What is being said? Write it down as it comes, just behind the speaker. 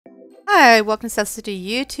Hi, welcome to Substitute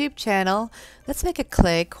YouTube channel. Let's make a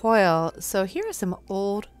clay coil. So here are some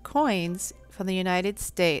old coins from the United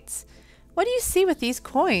States. What do you see with these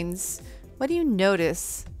coins? What do you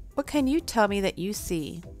notice? What can you tell me that you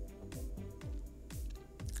see?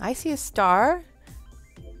 I see a star.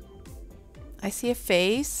 I see a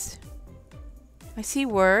face. I see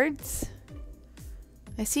words.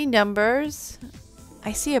 I see numbers.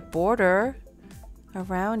 I see a border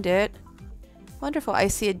around it. Wonderful. I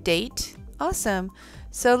see a date. Awesome.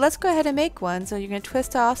 So let's go ahead and make one. So you're going to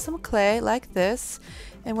twist off some clay like this.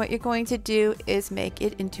 And what you're going to do is make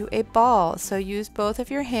it into a ball. So use both of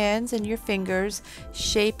your hands and your fingers.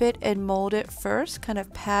 Shape it and mold it first. Kind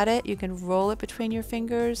of pat it. You can roll it between your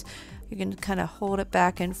fingers. You can kind of hold it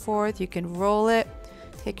back and forth. You can roll it.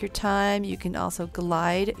 Take your time. You can also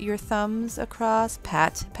glide your thumbs across.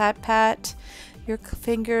 Pat, pat, pat. Your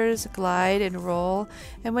fingers, glide and roll.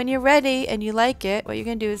 And when you're ready and you like it, what you're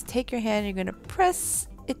going to do is take your hand and you're going to press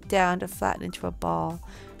it down to flatten into a ball.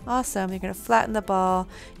 Awesome. You're going to flatten the ball.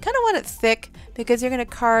 Kind of want it thick because you're going to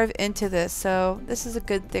carve into this. So this is a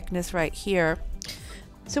good thickness right here.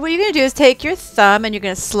 So what you're going to do is take your thumb and you're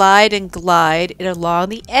going to slide and glide it along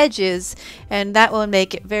the edges, and that will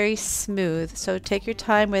make it very smooth. So take your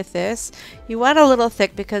time with this. You want it a little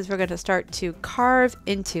thick because we're going to start to carve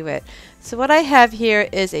into it. So what I have here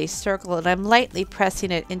is a circle, and I'm lightly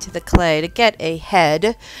pressing it into the clay to get a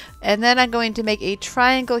head. And then I'm going to make a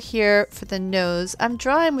triangle here for the nose. I'm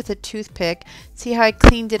drawing with a toothpick. See how I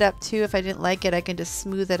cleaned it up too? If I didn't like it, I can just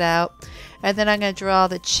smooth it out. And then I'm going to draw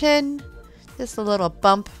the chin. Just a little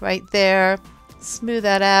bump right there. Smooth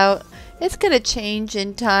that out. It's going to change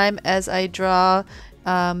in time as I draw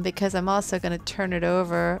because I'm also going to turn it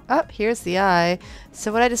over. Oh, here's the eye.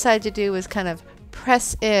 So what I decided to do was kind of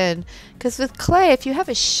press in, because with clay, if you have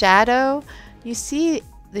a shadow, you see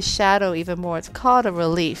the shadow even more. It's called a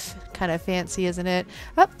relief. Kind of fancy, isn't it?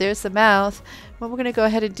 Oh, there's the mouth. What we're going to go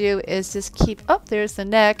ahead and do is just keep, oh, there's the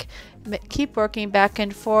neck. Keep working back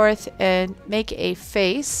and forth and make a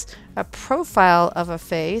face, a profile of a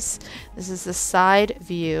face. This is the side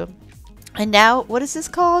view. And now, what is this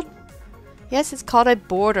called? Yes, it's called a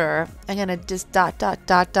border. I'm going to just dot, dot,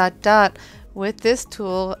 dot, dot, dot with this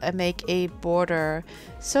tool and make a border.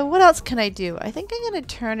 So what else can I do? I think I'm going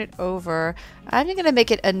to turn it over. I'm going to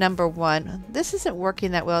make it a number 1. This isn't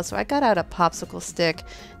working that well, so I got out a popsicle stick.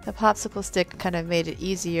 The popsicle stick kind of made it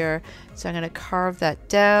easier. So I'm going to carve that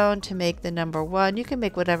down to make the number 1. You can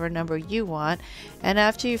make whatever number you want. And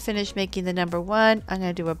after you finish making the number 1, I'm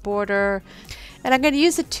going to do a border. And I'm going to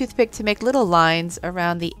use a toothpick to make little lines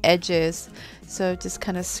around the edges. So just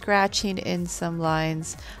kind of scratching in some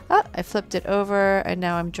lines. Oh, I flipped it over and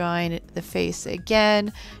now I'm drawing the face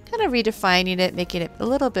again. Kind of redefining it, making it a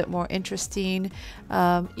little bit more interesting.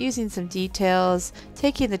 Using some details,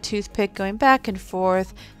 taking the toothpick, going back and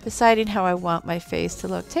forth, deciding how I want my face to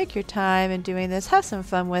look. Take your time in doing this. Have some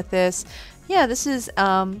fun with this. Yeah, this is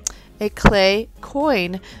a clay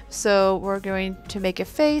coin. So we're going to make a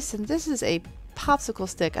face, and this is a popsicle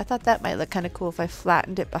stick. I thought that might look kind of cool if I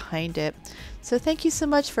flattened it behind it. So thank you so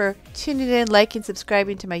much for tuning in, liking,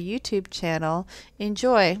 subscribing to my YouTube channel.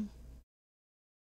 Enjoy.